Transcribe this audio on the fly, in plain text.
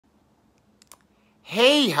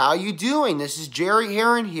Hey, how you doing? This is Jerry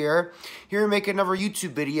Heron here to make another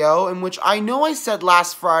YouTube video in which I know I said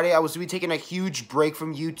last Friday I was going to be taking a huge break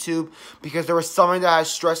from YouTube because there was something that has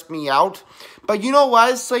stressed me out. But you know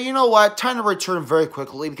what? So you know what? Time to return very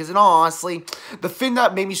quickly because in all honesty, the thing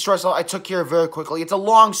that made me stress out, I took care of very quickly. It's a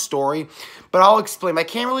long story, but I'll explain. I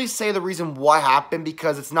can't really say the reason why happened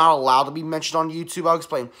because it's not allowed to be mentioned on YouTube. I'll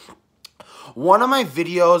explain. One of my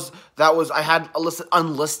videos that I had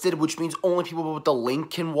unlisted, which means only people with the link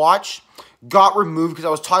can watch, got removed because I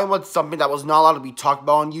was talking about something that was not allowed to be talked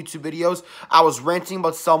about on YouTube videos. I was ranting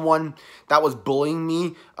about someone that was bullying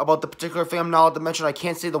me about the particular thing I'm not allowed to mention. I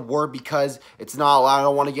can't say the word because it's not allowed. I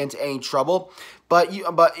don't want to get into any trouble.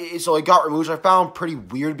 So it got removed, which I found pretty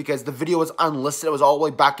weird because the video was unlisted. It was all the way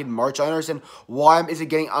back in March. I understand why is it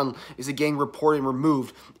getting reported and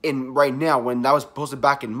removed right now when that was posted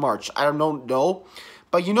back in March. I don't know.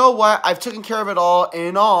 But you know what? I've taken care of it all, and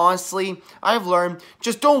in all honesty, I've learned,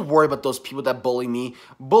 just don't worry about those people that bully me.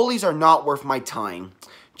 Bullies are not worth my time.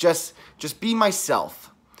 Just be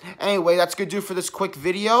myself. Anyway, that's going to do for this quick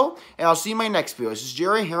video, and I'll see you in my next video. This is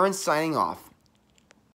Jerry Heron signing off.